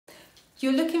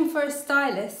You're looking for a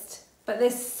stylist, but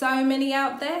there's so many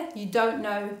out there, you don't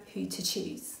know who to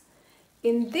choose.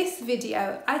 In this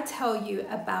video, I tell you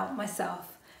about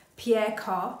myself,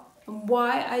 Pierre-Carr, and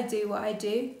why I do what I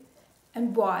do,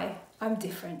 and why I'm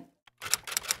different.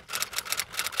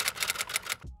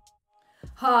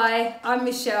 Hi, I'm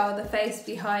Michelle, the face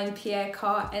behind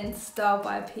Pierre-Carr and Style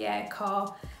by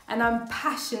Pierre-Carr, and I'm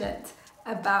passionate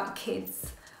about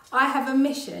kids. I have a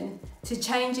mission to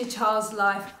change a child's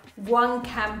life one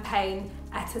campaign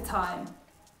at a time.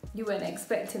 You weren't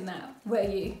expecting that, were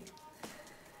you?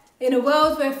 In a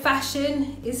world where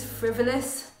fashion is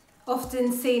frivolous,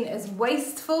 often seen as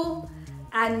wasteful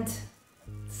and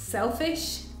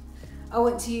selfish, I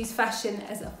want to use fashion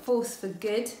as a force for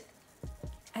good.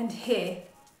 And here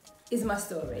is my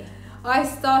story. I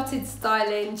started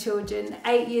styling children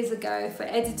 8 years ago for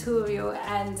editorial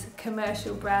and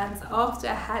commercial brands after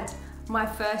I had my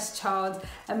first child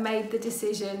and made the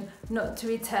decision not to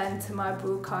return to my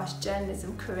broadcast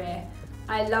journalism career.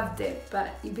 I loved it, but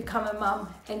you become a mum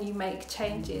and you make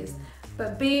changes.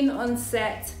 But being on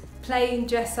set, playing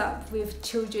dress up with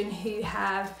children who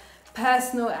have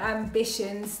personal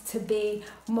ambitions to be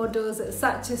models at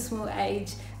such a small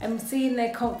age and seeing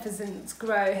their confidence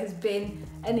grow has been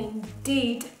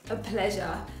indeed a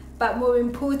pleasure. But more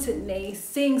importantly,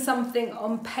 seeing something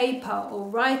on paper or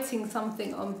writing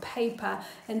something on paper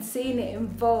and seeing it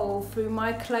evolve through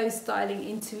my clothes styling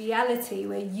into reality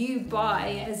where you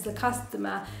buy as the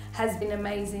customer has been an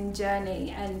amazing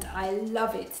journey, and I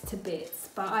love it to bits.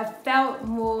 But I've felt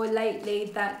more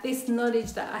lately that this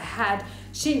knowledge that I had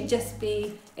shouldn't just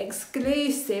be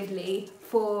exclusively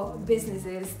for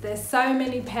businesses. There's so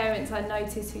many parents I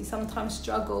notice who sometimes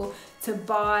struggle to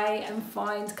buy and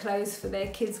find clothes for their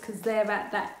kids because they're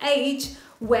at that age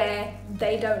where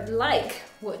they don't like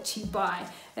what you buy.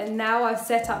 And now I've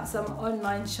set up some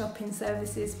online shopping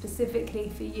services specifically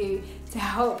for you to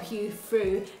help you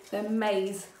through the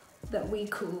maze that we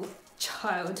call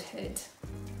childhood.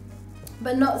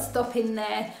 But not stopping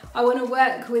there, I want to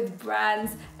work with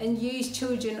brands and use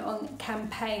children on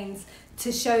campaigns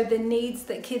to show the needs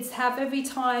that kids have. Every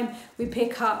time we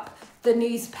pick up the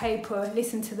newspaper,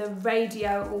 listen to the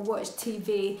radio or watch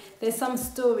TV, there's some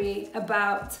story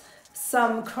about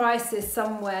some crisis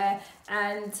somewhere,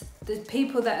 and the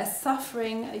people that are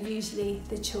suffering are usually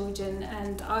the children.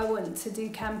 And I want to do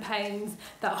campaigns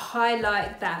that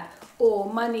highlight that,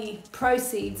 or money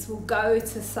proceeds will go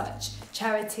to such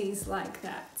charities like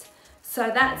that.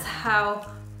 So that's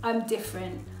how I'm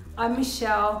different. I'm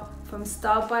Michelle from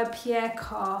Style by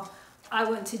Pierre-Carr. I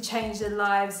want to change the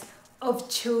lives of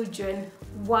children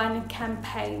one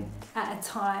campaign at a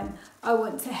time. I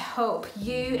want to help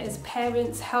you as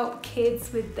parents help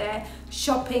kids with their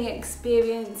shopping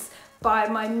experience by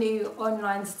my new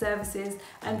online services.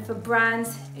 And for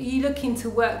brands, are you looking to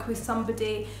work with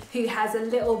somebody who has a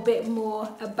little bit more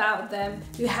about them,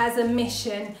 who has a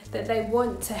mission that they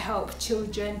want to help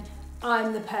children?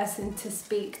 I'm the person to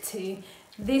speak to.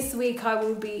 This week I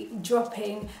will be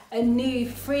dropping a new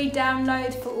free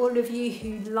download for all of you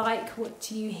who like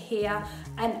what you hear,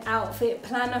 an outfit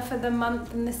planner for the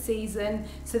month and the season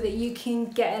so that you can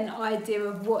get an idea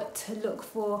of what to look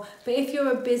for. But if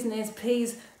you're a business,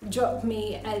 please drop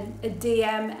me a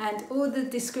DM, and all the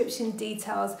description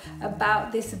details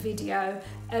about this video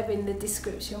are in the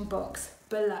description box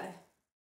below.